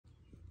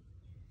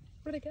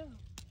Where'd it go?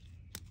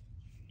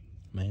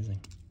 Amazing.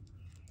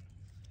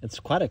 It's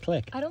quite a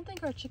click. I don't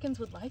think our chickens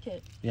would like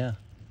it. Yeah,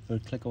 it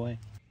would click away.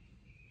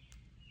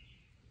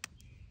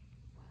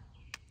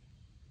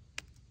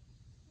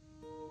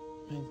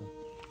 Amazing.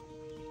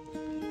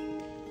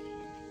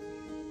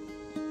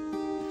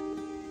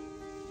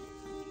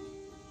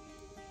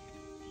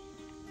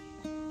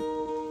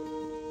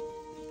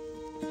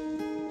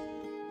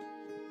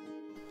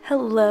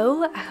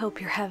 Hello, I hope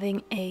you're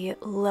having a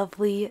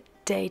lovely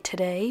day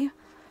today.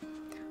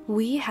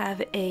 We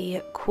have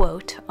a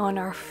quote on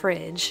our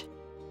fridge,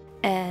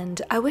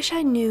 and I wish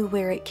I knew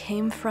where it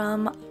came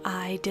from.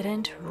 I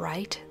didn't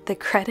write the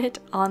credit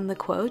on the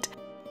quote.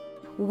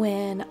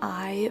 When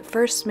I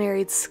first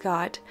married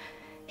Scott,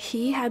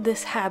 he had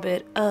this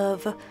habit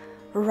of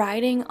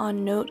writing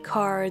on note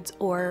cards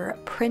or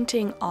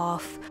printing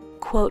off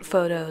quote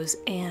photos,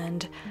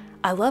 and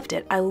I loved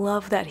it. I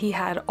love that he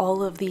had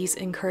all of these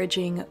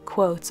encouraging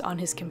quotes on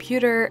his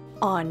computer,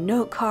 on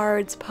note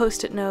cards,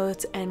 post-it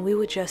notes, and we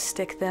would just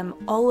stick them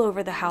all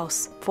over the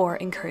house for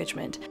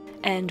encouragement.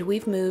 And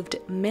we've moved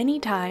many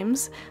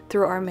times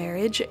through our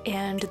marriage,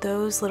 and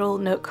those little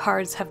note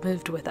cards have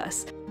moved with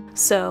us.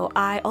 So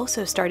I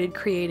also started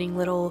creating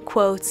little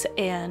quotes,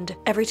 and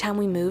every time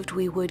we moved,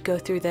 we would go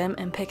through them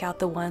and pick out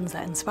the ones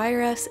that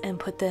inspire us and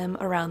put them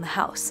around the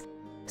house.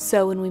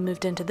 So when we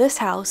moved into this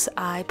house,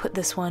 I put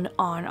this one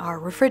on our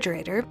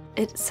refrigerator.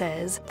 It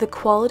says, "The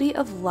quality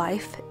of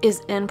life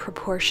is in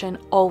proportion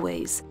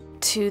always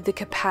to the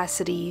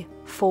capacity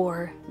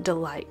for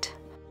delight."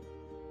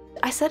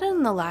 I said it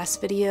in the last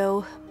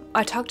video.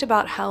 I talked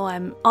about how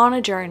I'm on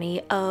a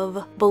journey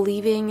of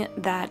believing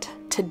that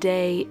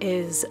today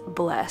is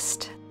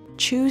blessed,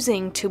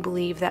 choosing to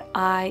believe that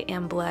I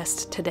am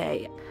blessed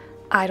today.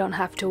 I don't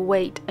have to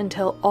wait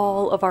until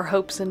all of our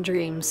hopes and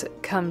dreams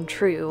come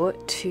true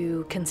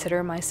to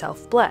consider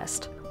myself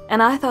blessed.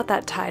 And I thought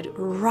that tied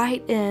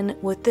right in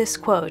with this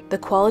quote, "The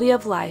quality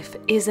of life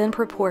is in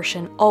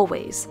proportion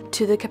always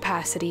to the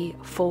capacity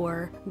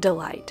for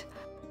delight."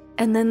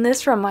 And then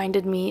this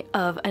reminded me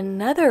of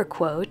another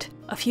quote.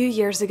 A few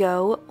years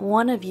ago,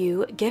 one of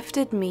you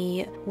gifted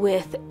me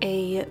with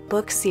a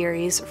book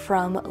series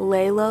from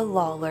Layla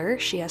Lawler.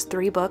 She has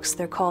 3 books.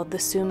 They're called the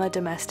Summa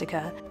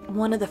Domestica.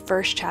 One of the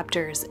first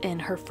chapters in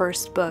her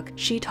first book,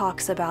 she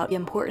talks about the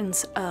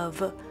importance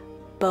of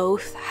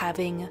both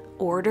having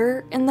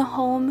order in the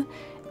home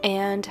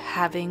and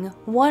having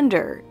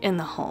wonder in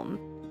the home.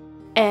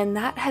 And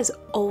that has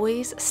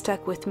always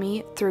stuck with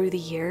me through the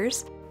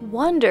years.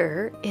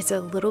 Wonder is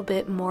a little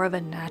bit more of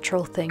a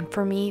natural thing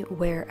for me,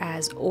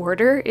 whereas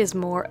order is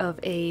more of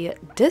a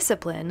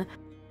discipline.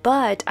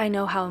 But I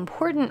know how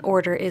important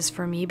order is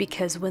for me,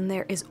 because when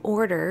there is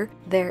order,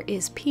 there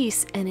is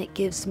peace, and it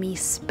gives me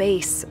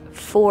space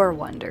for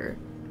wonder.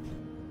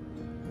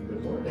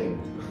 Good morning.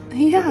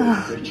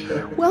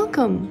 Yeah,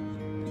 welcome.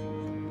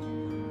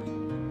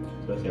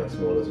 Especially how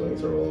small those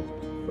wings are all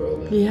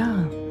furled in.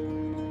 Yeah.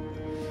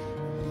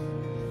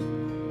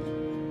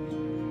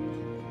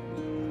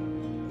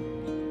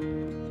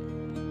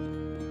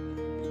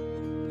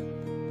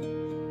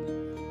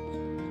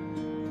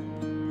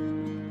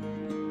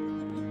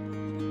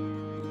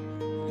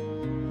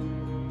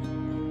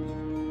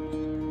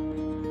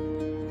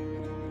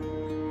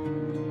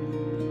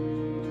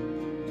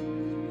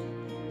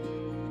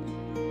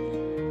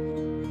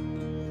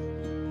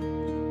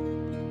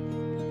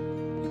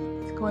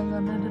 Going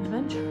on an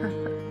adventure.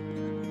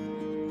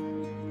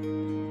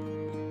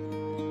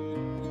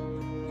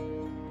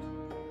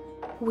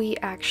 We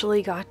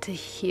actually got to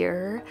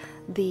hear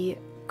the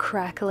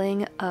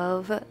crackling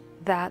of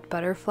that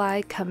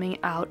butterfly coming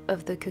out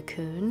of the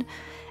cocoon,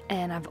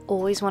 and I've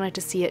always wanted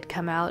to see it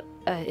come out.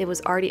 It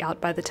was already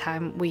out by the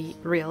time we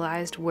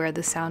realized where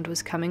the sound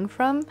was coming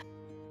from,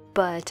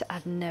 but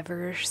I've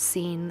never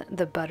seen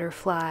the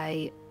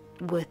butterfly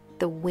with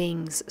the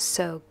wings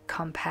so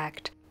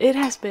compact. It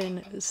has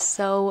been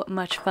so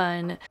much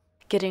fun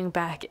getting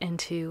back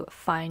into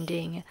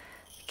finding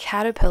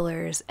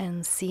caterpillars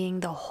and seeing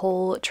the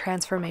whole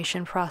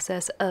transformation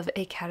process of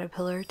a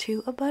caterpillar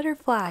to a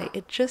butterfly.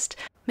 It just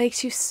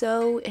makes you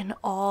so in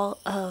awe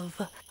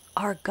of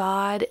our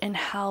God and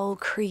how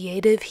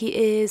creative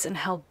He is and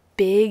how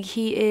big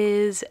He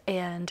is,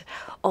 and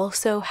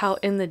also how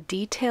in the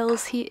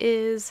details He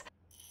is.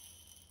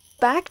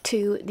 Back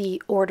to the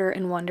order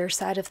and wonder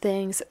side of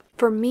things.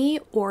 For me,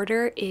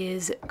 order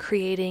is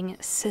creating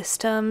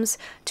systems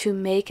to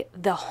make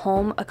the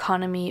home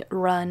economy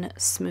run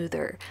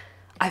smoother.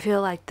 I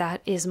feel like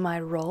that is my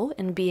role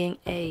in being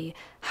a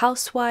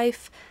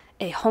housewife,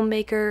 a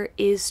homemaker,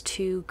 is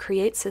to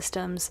create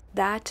systems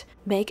that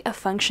make a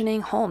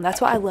functioning home. That's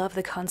why I love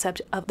the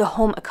concept of the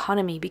home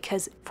economy,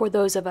 because for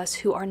those of us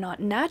who are not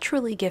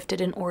naturally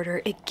gifted in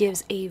order, it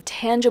gives a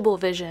tangible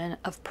vision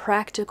of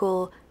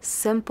practical,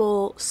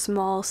 simple,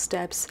 small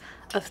steps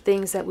of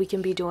things that we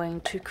can be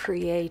doing to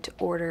create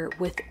order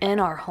within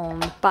our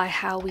home by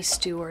how we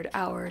steward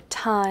our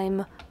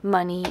time,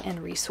 money, and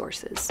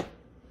resources.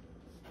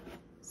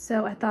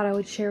 So I thought I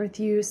would share with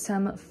you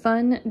some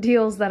fun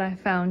deals that I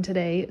found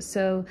today.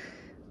 So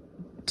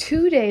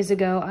 2 days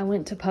ago, I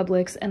went to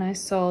Publix and I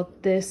saw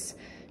this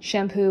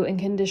shampoo and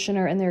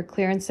conditioner in their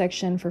clearance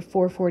section for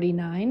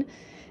 $4.49.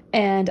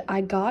 And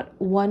I got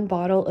 1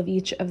 bottle of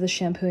each of the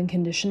shampoo and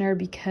conditioner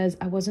because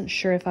I wasn't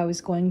sure if I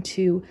was going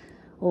to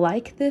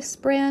like this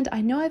brand.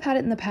 I know I've had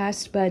it in the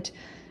past, but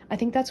I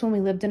think that's when we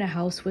lived in a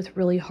house with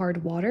really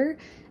hard water.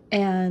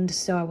 And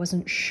so I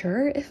wasn't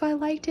sure if I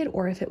liked it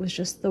or if it was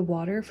just the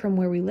water from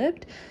where we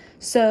lived.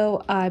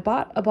 So I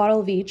bought a bottle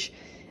of each.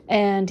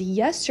 And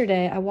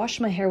yesterday I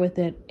washed my hair with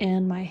it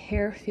and my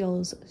hair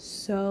feels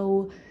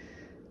so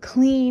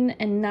clean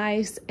and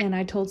nice. And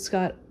I told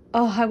Scott,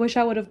 oh, I wish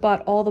I would have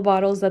bought all the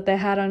bottles that they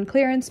had on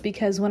clearance,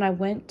 because when I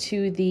went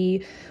to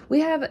we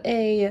have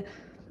I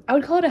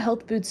would call it a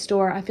health food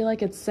store. I feel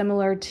like it's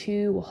similar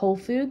to Whole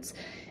Foods,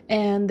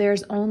 and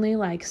there's only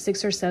like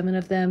 6 or 7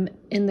 of them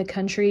in the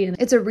country, and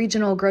it's a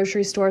regional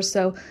grocery store.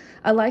 So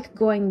I like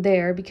going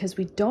there because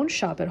we don't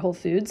shop at Whole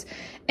Foods,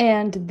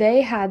 and they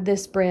had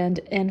this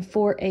brand, and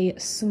for a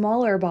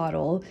smaller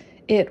bottle,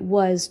 it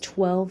was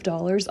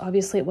 $12.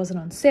 Obviously it wasn't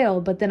on sale,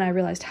 but then I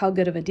realized how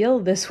good of a deal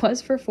this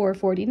was for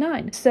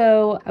 $4.49.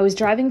 So I was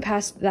driving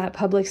past that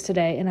Publix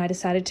today and I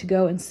decided to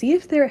go and see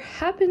if there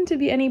happened to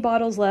be any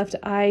bottles left.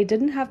 I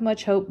didn't have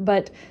much hope,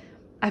 but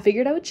I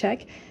figured I would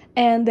check,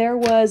 and there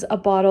was a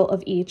bottle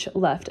of each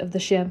left of the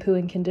shampoo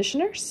and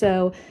conditioner.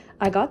 So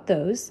I got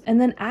those, and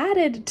then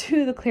added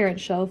to the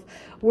clearance shelf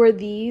were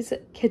these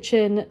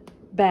kitchen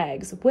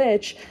bags,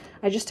 which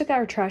I just took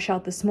our trash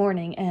out this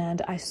morning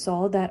and I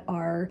saw that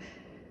our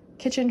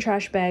kitchen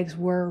trash bags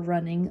were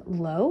running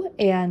low,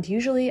 and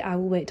usually I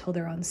will wait till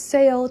they're on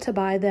sale to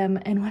buy them.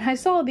 And when I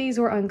saw these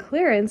were on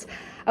clearance,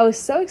 I was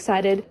so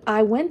excited.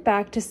 I went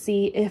back to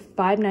see if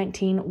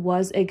 $5.19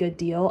 was a good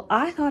deal.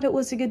 I thought it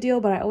was a good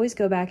deal, but I always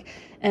go back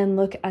and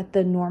look at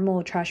the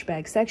normal trash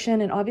bag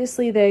section, and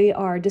obviously they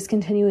are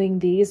discontinuing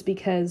these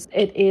because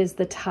it is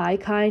the tie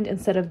kind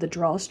instead of the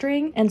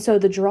drawstring. And so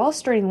the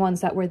drawstring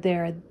ones that were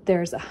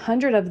there's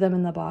 100 of them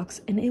in the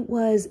box, and it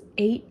was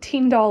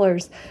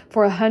 $18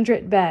 for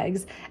 100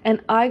 bags, and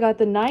I got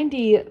the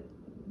 90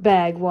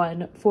 bag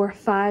one for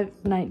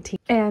 $5.19,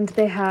 and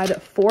they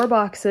had 4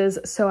 boxes,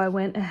 so I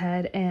went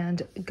ahead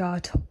and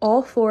got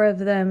all 4 of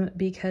them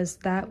because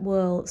that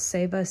will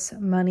save us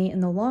money in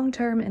the long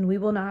term, and we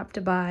will not have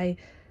to buy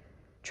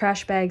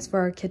trash bags for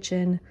our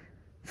kitchen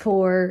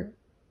for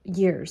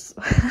years,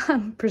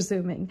 I'm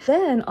presuming.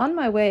 Then on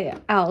my way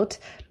out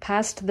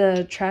past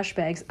the trash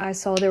bags, I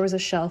saw there was a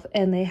shelf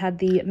and they had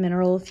the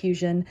Mineral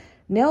Fusion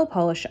nail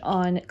polish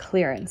on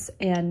clearance,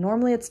 and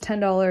normally it's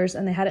 $10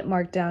 and they had it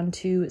marked down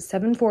to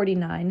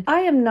 $7.49.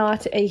 I am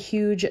not a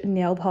huge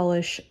nail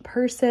polish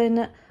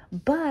person,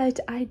 but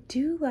I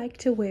do like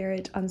to wear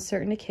it on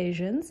certain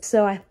occasions.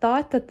 So I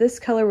thought that this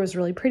color was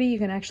really pretty. You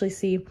can actually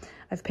see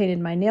I've painted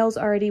my nails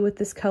already with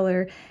this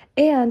color.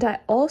 And I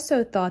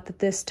also thought that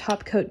this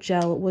top coat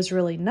gel was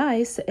really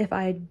nice. If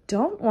I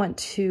don't want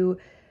to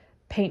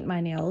paint my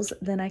nails,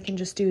 then I can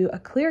just do a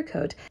clear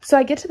coat. So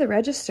I get to the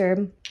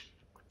register,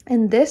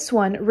 and this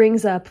one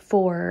rings up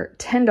for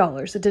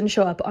 $10. It didn't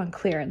show up on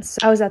clearance.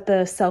 I was at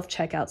the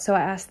self-checkout, so I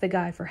asked the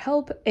guy for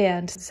help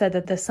and said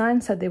that the sign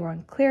said they were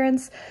on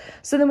clearance.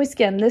 So then we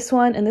scanned this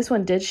one, and this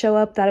one did show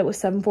up that it was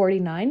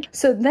 $7.49.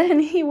 So then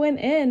he went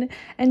in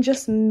and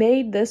just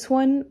made this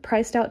one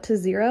priced out to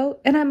 $0.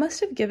 And I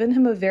must have given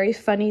him a very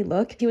funny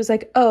look. He was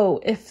like,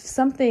 oh, if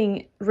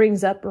something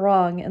rings up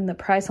wrong and the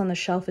price on the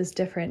shelf is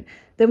different,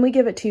 then we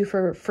give it to you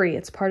for free.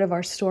 It's part of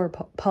our store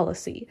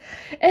policy.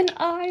 And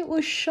I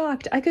was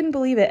shocked. I couldn't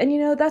believe it. And you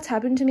know, that's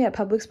happened to me at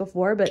Publix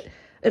before, but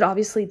it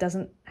obviously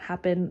doesn't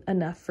happen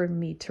enough for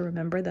me to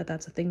remember that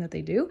that's a thing that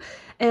they do.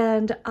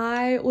 And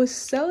I was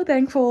so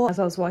thankful. As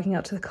I was walking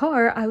out to the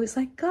car, I was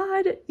like,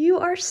 God, you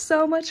are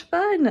so much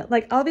fun.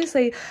 Like,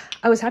 obviously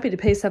I was happy to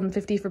pay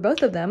 $7.50 for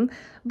both of them,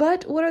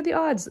 but what are the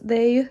odds?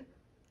 They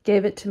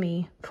gave it to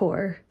me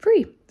for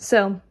free.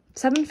 So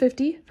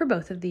 $7.50 for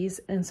both of these.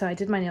 And so I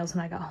did my nails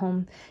when I got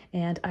home,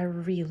 and I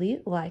really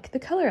like the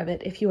color of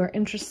it. If you are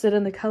interested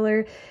in the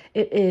color,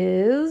 it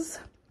is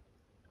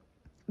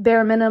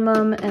bare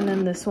minimum, and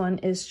then this one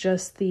is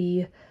just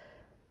the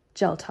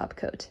gel top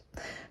coat.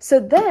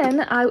 So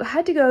then I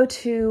had to go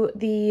to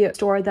the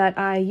store that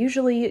I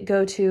usually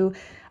go to.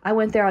 I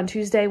went there on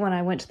Tuesday when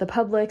I went to the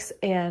Publix,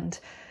 and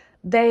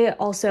they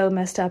also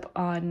messed up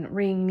on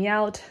ringing me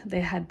out.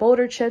 They had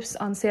Boulder chips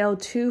on sale,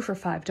 2 for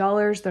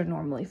 $5. They're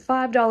normally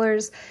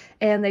 $5,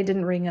 and they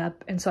didn't ring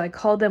up. And so I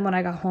called them when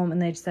I got home,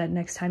 and they said,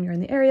 next time you're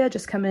in the area,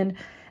 just come in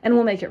and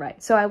we'll make it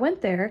right. So I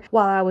went there.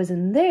 While I was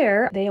in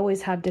there, they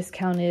always have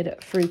discounted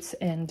fruits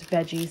and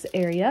veggies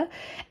area,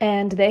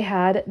 and they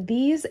had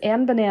these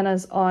and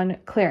bananas on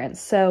clearance.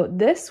 So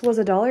this was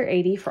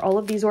 $1.80 for all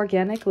of these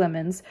organic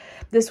lemons.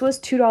 This was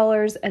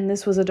 $2, and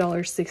this was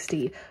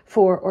 $1.60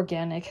 for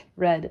organic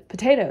red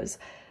potatoes.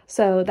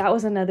 So that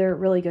was another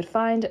really good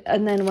find.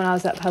 And then when I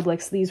was at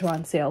Publix, these were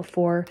on sale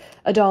for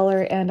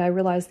 $1. And I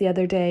realized the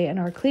other day in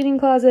our cleaning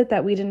closet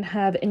that we didn't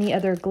have any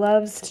other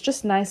gloves. It's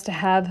just nice to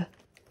have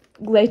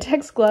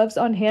latex gloves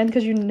on hand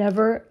because you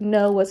never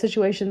know what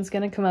situation is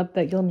going to come up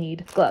that you'll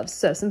need gloves.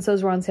 So since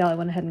those were on sale, I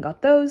went ahead and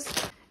got those.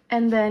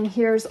 And then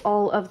here's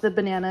all of the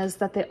bananas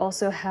that they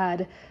also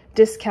had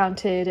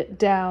discounted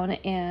down,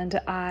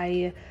 and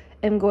I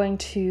am going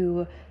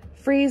to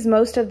freeze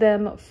most of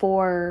them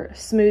for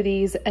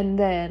smoothies, and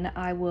then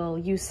I will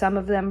use some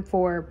of them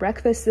for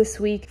breakfast this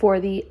week for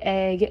the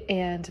egg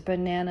and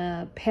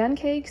banana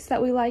pancakes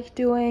that we like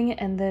doing,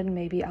 and then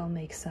maybe I'll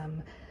make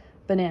some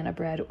banana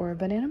bread or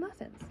banana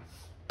muffins.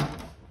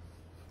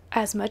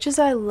 As much as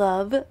I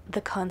love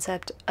the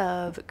concept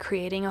of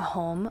creating a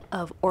home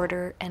of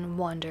order and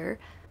wonder,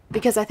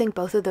 because I think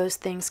both of those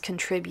things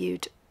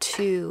contribute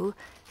to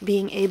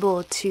being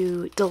able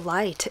to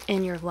delight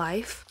in your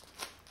life,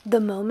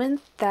 the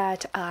moment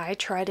that I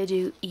try to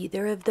do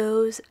either of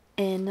those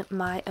in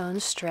my own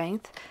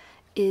strength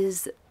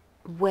is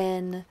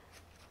when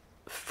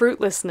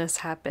fruitlessness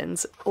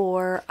happens,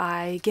 or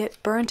I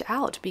get burnt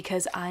out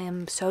because I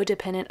am so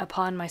dependent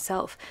upon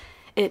myself.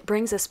 It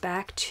brings us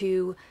back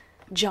to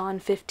John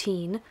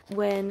 15,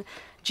 when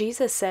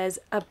Jesus says,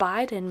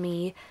 "Abide in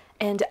me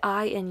and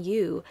I in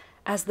you,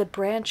 as the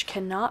branch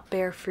cannot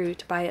bear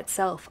fruit by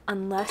itself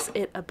unless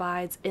it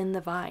abides in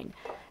the vine.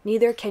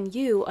 Neither can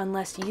you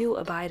unless you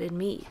abide in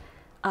me.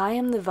 I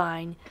am the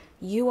vine,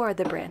 you are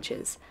the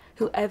branches.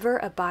 Whoever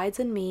abides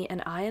in me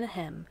and I in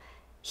him,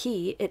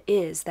 he it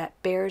is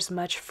that bears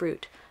much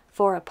fruit,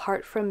 for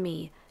apart from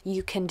me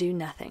you can do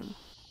nothing."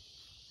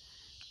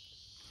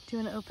 Do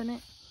you want to open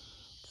it?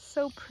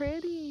 So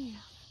pretty.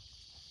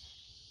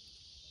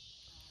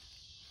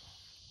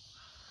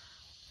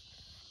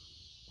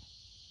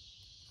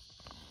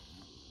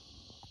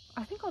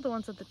 I think all the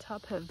ones at the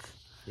top have...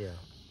 Yeah.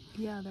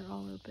 Yeah, they're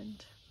all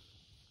opened.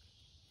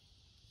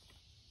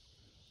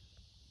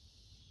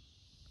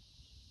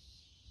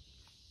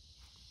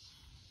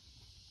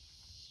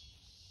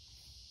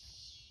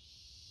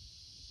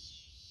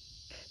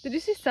 Did you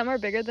see some are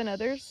bigger than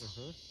others?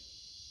 Mm-hmm.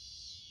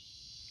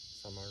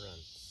 Some are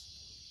runs.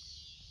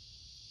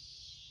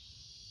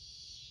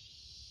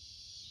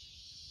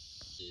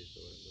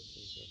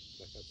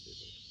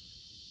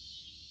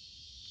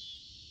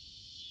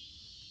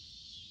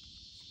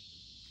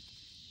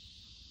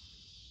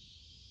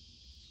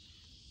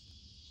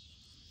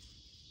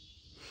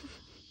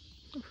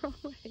 Wrong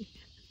way.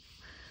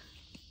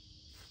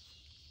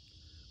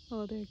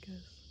 Oh, there it goes.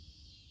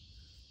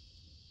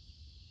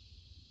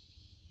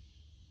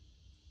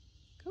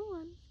 Go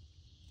on.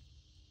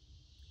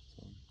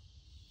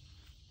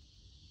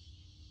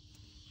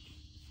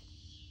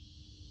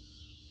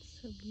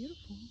 So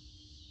beautiful.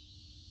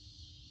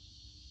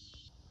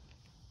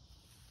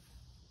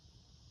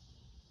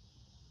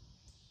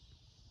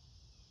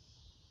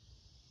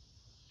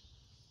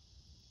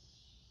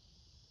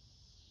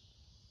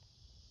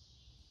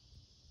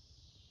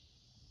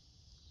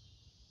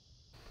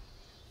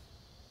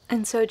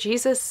 And so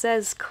Jesus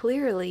says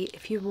clearly,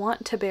 if you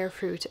want to bear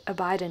fruit,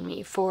 abide in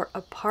me, for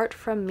apart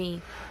from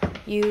me,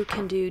 you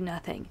can do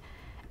nothing.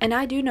 And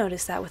I do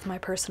notice that with my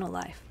personal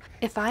life.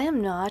 If I am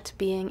not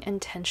being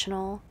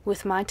intentional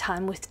with my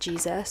time with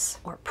Jesus,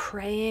 or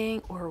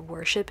praying or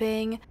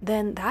worshiping,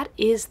 then that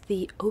is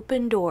the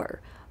open door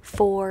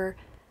for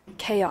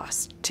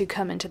chaos to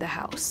come into the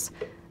house,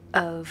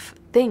 of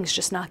things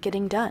just not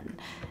getting done.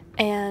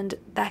 And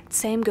that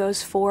same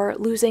goes for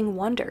losing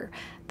wonder.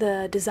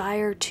 The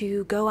desire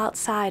to go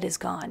outside is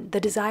gone.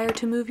 The desire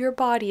to move your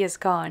body is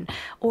gone,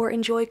 or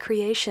enjoy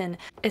creation.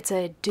 It's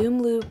a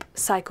doom loop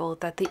cycle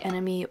that the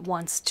enemy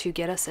wants to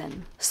get us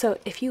in. So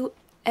if you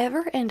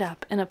ever end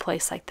up in a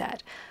place like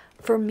that,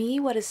 for me,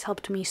 what has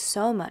helped me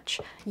so much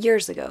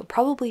years ago,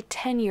 probably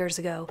 10 years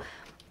ago,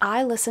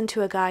 I listened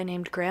to a guy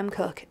named Graham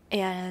Cook,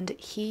 and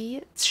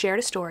he shared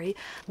a story.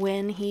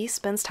 When he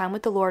spends time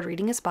with the Lord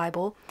reading his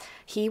Bible,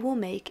 he will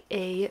make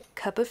a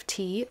cup of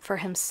tea for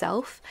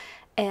himself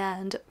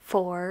and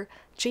for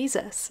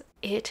Jesus.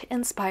 It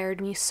inspired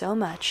me so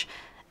much.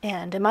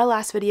 And in my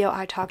last video,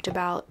 I talked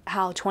about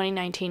how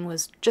 2019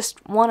 was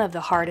just one of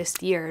the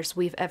hardest years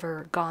we've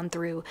ever gone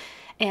through.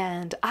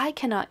 And I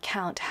cannot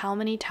count how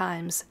many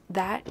times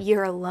that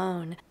year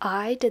alone,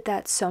 I did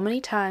that so many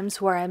times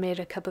where I made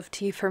a cup of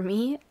tea for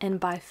me and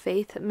by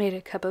faith made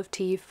a cup of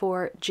tea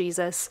for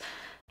Jesus,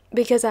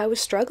 because I was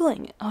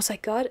struggling. I was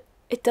like, God,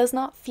 it does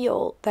not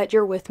feel that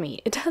you're with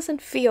me. It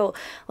doesn't feel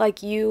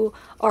like you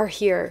are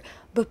here.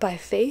 But by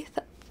faith,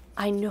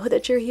 I know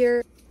that you're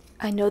here.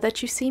 I know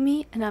that you see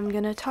me, and I'm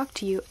going to talk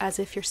to you as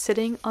if you're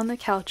sitting on the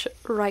couch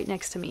right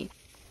next to me.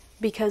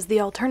 Because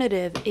the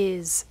alternative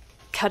is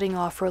cutting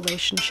off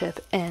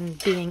relationship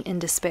and being in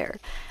despair.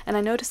 And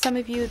I know to some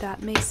of you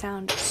that may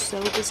sound so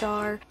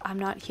bizarre. I'm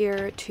not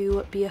here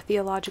to be a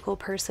theological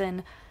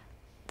person.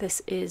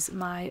 This is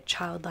my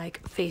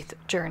childlike faith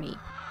journey.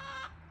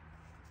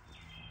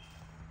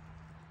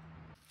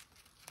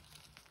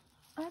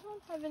 I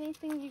don't have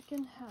anything you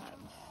can have.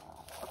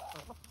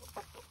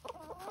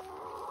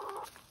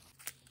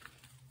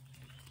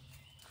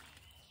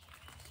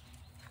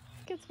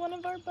 It's one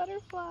of our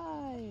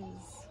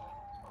butterflies.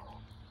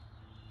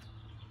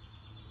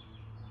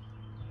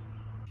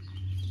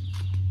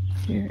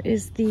 Here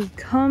is the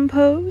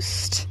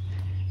compost.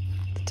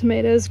 The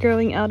tomatoes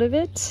growing out of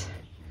it.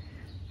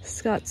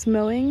 Scott's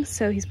mowing,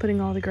 so he's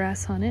putting all the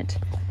grass on it.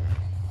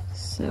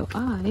 So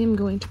I am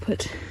going to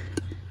put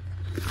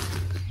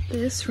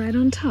this right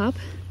on top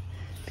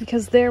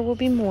because there will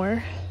be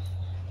more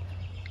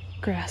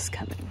grass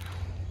coming.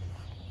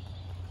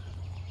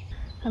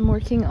 I'm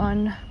working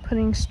on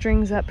putting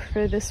strings up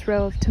for this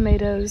row of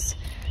tomatoes.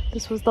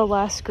 This was the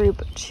last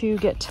group to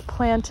get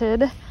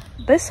planted.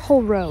 This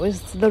whole row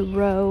is the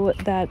row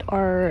that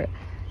our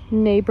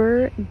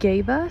neighbor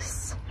gave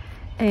us,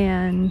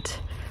 and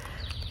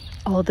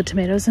all the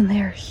tomatoes in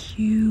there are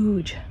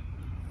huge,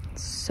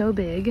 so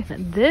big.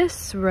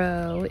 This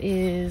row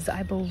is,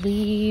 I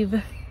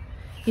believe,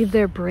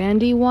 either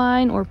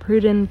Brandywine or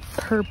Pruden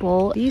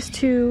Purple. These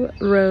two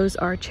rows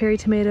are cherry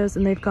tomatoes,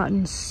 and they've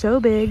gotten so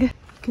big. You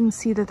can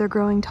see that they're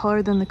growing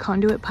taller than the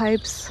conduit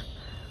pipes,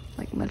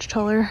 like much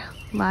taller.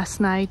 Last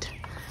night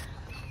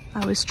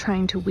I was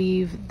trying to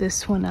weave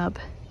this one up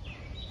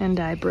and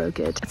I broke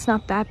it. It's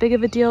not that big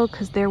of a deal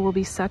because there will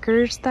be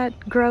suckers that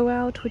grow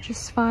out, which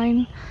is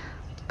fine,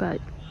 but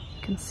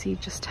you can see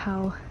just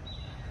how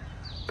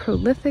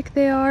prolific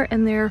they are,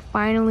 and they're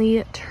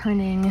finally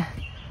turning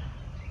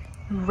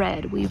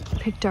red. We've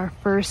picked our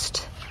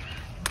first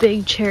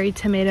big cherry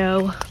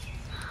tomato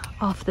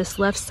off this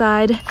left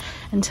side,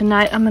 and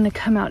tonight I'm gonna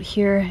come out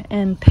here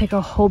and pick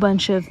a whole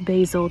bunch of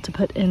basil to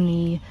put in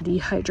the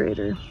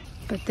dehydrator.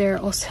 But they're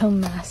also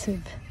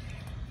massive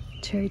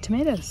cherry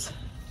tomatoes.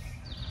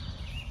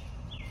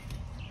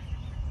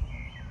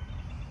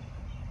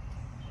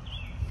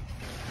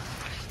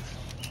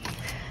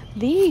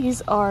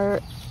 These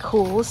are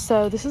cool.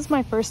 So this is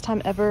my first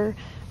time ever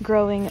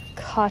growing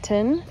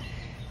cotton.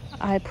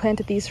 I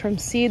planted these from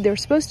seed. There were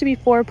supposed to be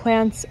 4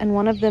 plants and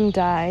one of them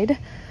died,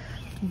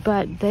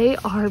 but they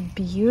are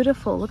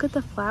beautiful. Look at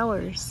the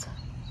flowers.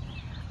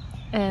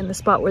 And the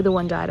spot where the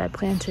one died, I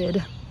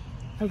planted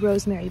a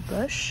rosemary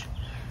bush.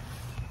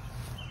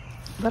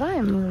 But I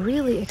am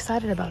really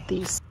excited about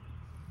these.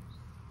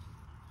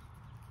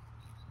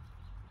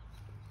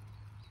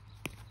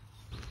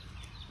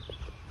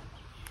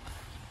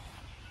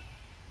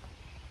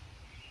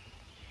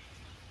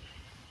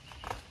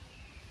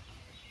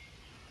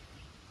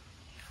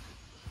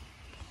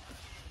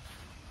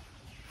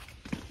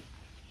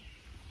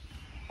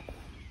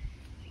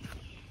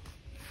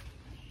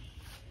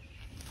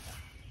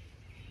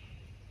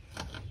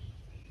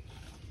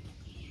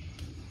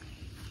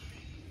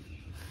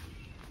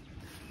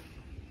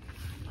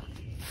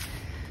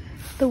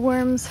 The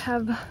worms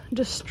have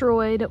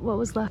destroyed what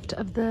was left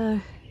of the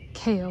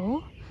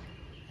kale,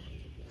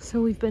 so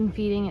we've been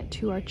feeding it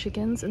to our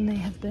chickens and they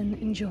have been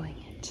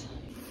enjoying it.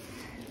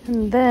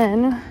 And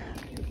then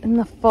in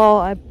the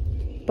fall I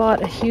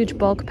bought a huge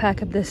bulk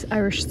pack of this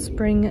Irish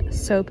Spring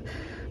soap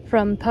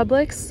from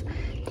Publix,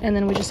 and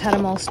then we just had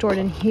them all stored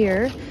in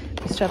here.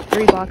 We still have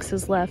 3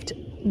 boxes left,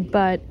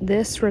 but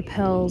this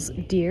repels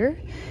deer.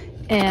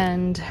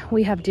 And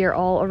we have deer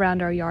all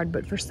around our yard,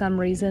 but for some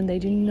reason they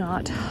do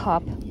not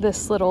hop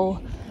this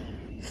little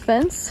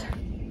fence.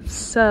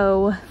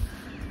 So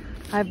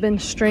I've been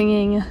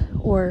stringing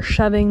or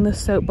shoving the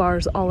soap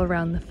bars all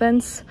around the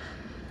fence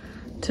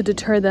to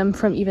deter them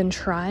from even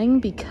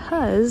trying,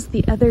 because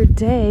the other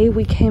day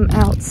we came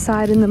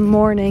outside in the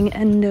morning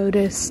and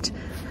noticed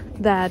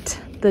that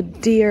the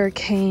deer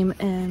came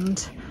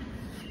and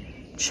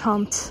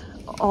chomped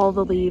all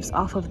the leaves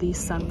off of these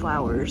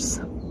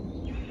sunflowers.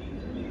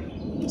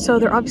 So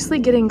they're obviously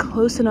getting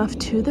close enough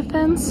to the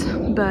fence,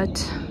 but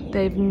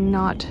they've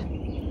not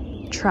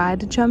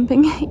tried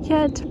jumping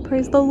yet,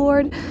 praise the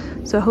Lord.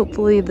 So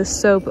hopefully the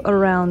soap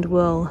around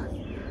will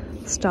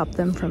stop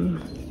them from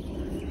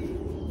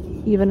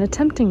even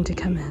attempting to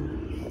come in.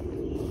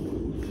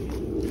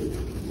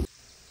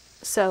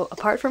 So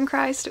apart from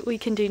Christ, we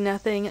can do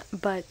nothing,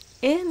 but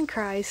in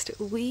Christ,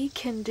 we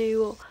can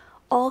do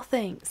all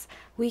things.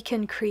 We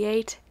can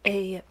create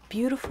a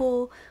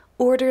beautiful,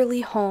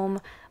 orderly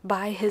home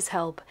by His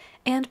help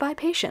and by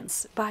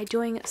patience, by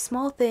doing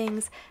small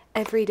things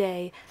every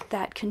day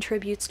that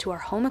contributes to our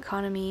home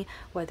economy,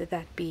 whether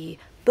that be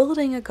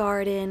building a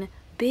garden,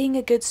 being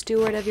a good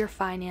steward of your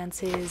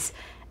finances.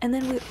 And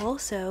then we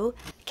also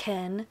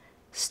can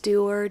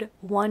steward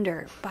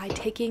wonder by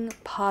taking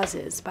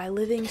pauses, by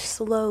living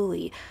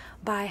slowly,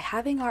 by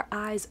having our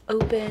eyes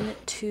open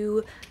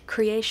to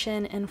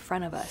creation in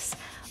front of us,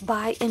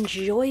 by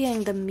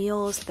enjoying the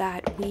meals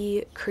that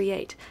we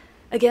create.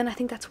 Again, I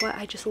think that's why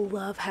I just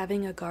love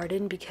having a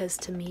garden, because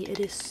to me it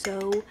is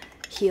so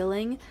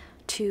healing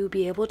to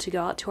be able to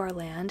go out to our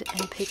land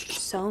and pick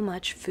so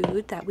much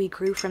food that we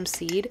grew from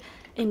seed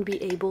and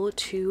be able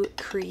to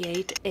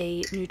create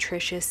a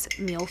nutritious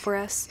meal for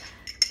us.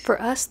 For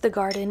us, the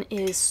garden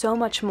is so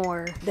much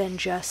more than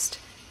just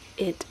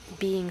it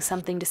being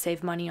something to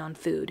save money on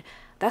food.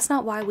 That's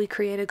not why we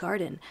create a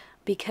garden,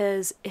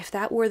 because if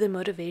that were the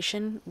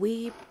motivation,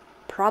 we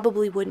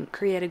probably wouldn't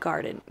create a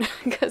garden,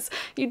 because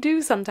you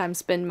do sometimes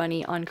spend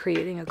money on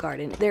creating a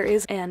garden. There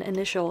is an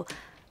initial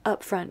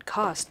upfront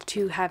cost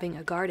to having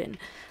a garden.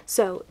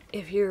 So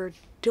if you're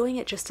doing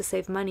it just to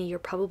save money, you're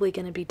probably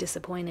going to be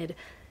disappointed.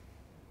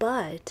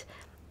 But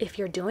if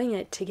you're doing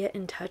it to get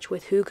in touch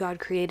with who God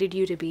created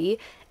you to be,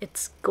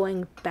 it's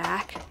going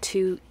back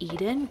to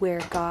Eden,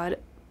 where God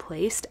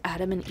placed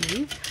Adam and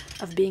Eve,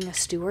 of being a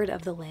steward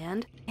of the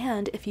land.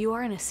 And if you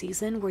are in a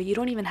season where you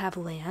don't even have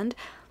land,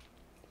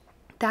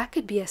 that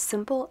could be as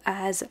simple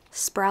as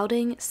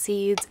sprouting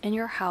seeds in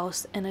your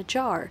house in a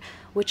jar,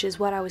 which is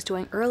what I was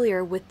doing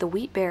earlier with the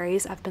wheat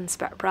berries. I've been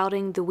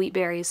sprouting the wheat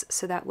berries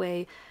so that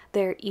way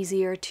they're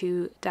easier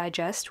to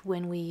digest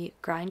when we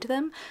grind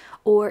them.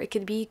 Or it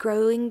could be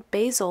growing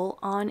basil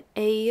on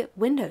a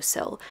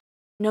windowsill.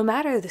 No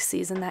matter the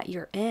season that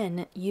you're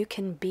in, you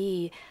can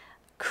be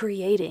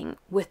creating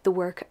with the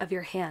work of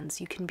your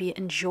hands. You can be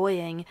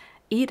enjoying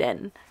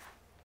Eden.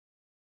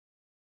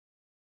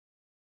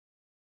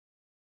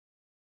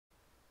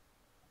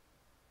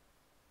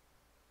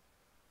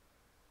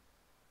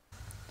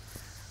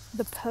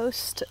 The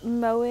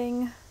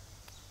post-mowing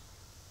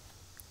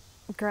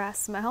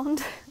grass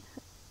mound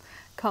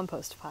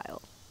compost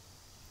pile.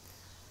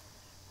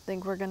 I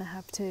think we're gonna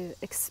have to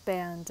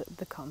expand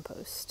the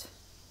compost.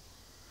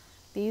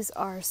 These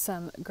are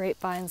some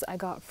grapevines I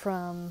got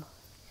from,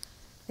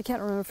 I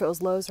can't remember if it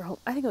was Lowe's or Home,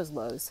 I think it was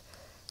Lowe's.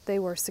 They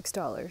were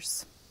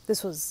 $6.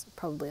 This was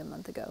probably a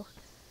month ago.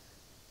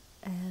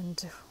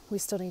 And we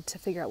still need to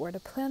figure out where to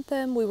plant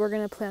them. We were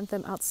gonna plant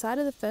them outside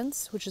of the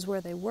fence, which is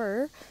where they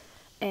were,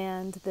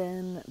 and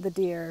then the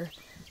deer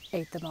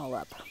ate them all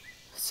up.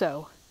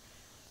 So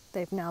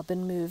they've now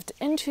been moved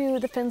into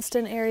the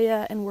fenced-in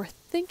area, and we're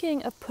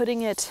thinking of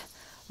putting it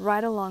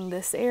right along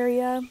this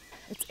area.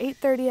 It's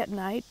 8:30 at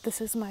night.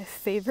 This is my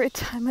favorite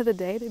time of the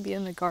day to be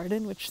in the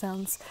garden, which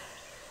sounds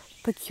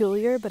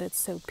peculiar, but it's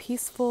so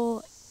peaceful.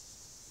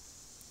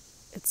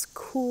 It's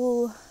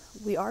cool.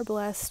 We are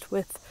blessed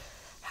with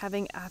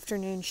having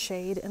afternoon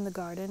shade in the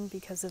garden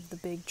because of the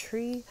big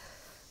tree,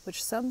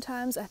 which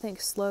sometimes I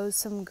think slows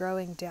some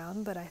growing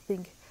down, but I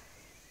think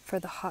for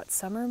the hot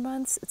summer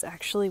months, it's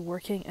actually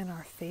working in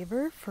our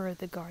favor for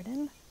the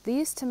garden.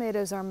 These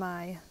tomatoes are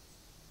my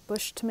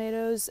bush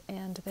tomatoes,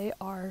 and they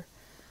are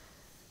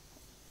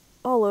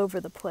all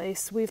over the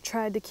place. We've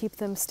tried to keep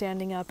them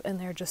standing up, and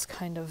they're just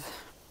kind of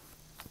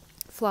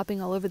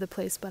flopping all over the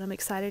place, but I'm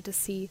excited to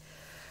see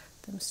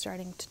them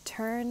starting to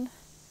turn.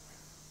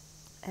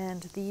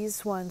 And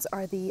these ones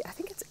are the, I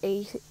think it's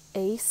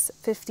Ace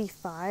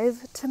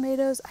 55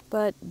 tomatoes,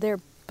 but they're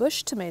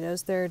bush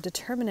tomatoes. They're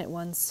determinate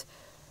ones.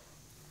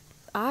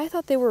 I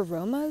thought they were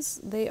Romas.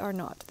 They are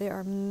not. They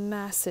are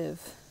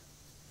massive.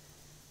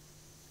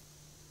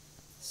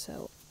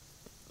 So,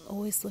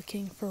 always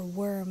looking for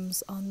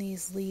worms on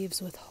these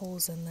leaves with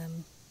holes in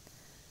them.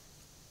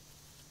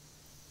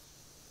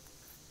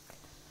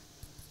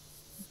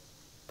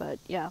 But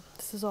yeah,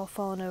 this is all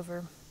fallen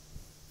over.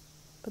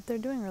 But they're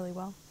doing really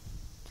well.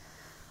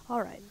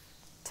 All right,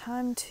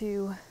 time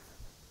to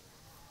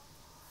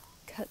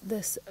cut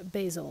this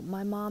basil.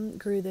 My mom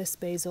grew this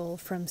basil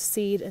from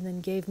seed and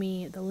then gave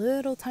me the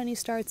little tiny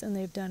starts, and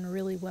they've done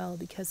really well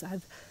because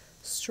I've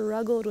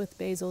struggled with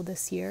basil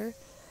this year.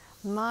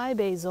 My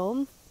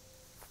basil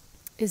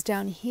is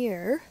down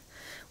here,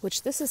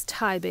 which this is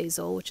Thai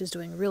basil, which is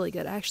doing really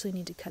good. I actually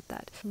need to cut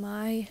that.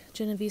 My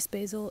Genovese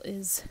basil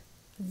is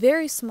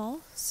very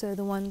small, so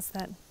the ones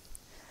that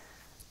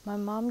my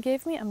mom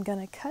gave me, I'm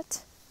gonna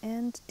cut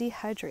and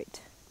dehydrate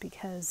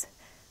because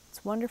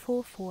it's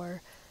wonderful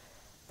for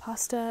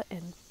pasta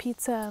and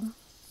pizza,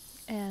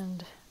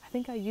 and I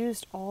think I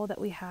used all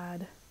that we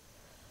had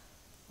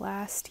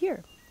last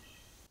year.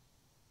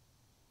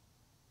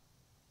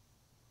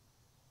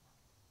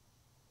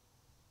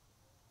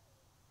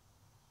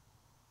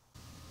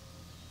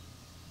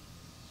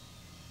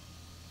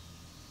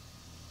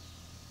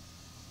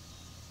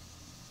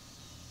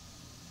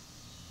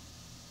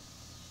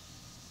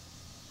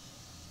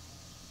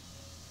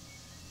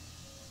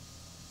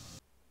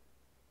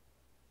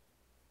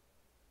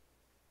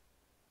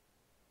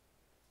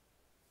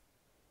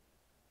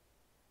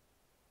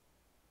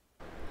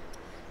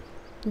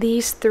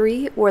 These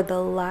three were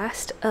the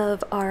last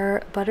of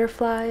our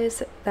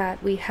butterflies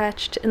that we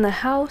hatched in the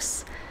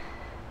house,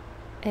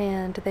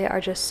 and they are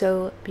just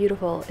so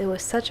beautiful. It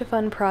was such a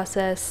fun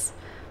process.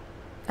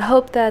 I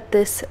hope that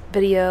this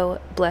video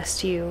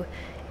blessed you,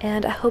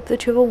 and I hope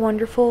that you have a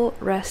wonderful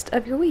rest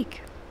of your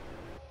week.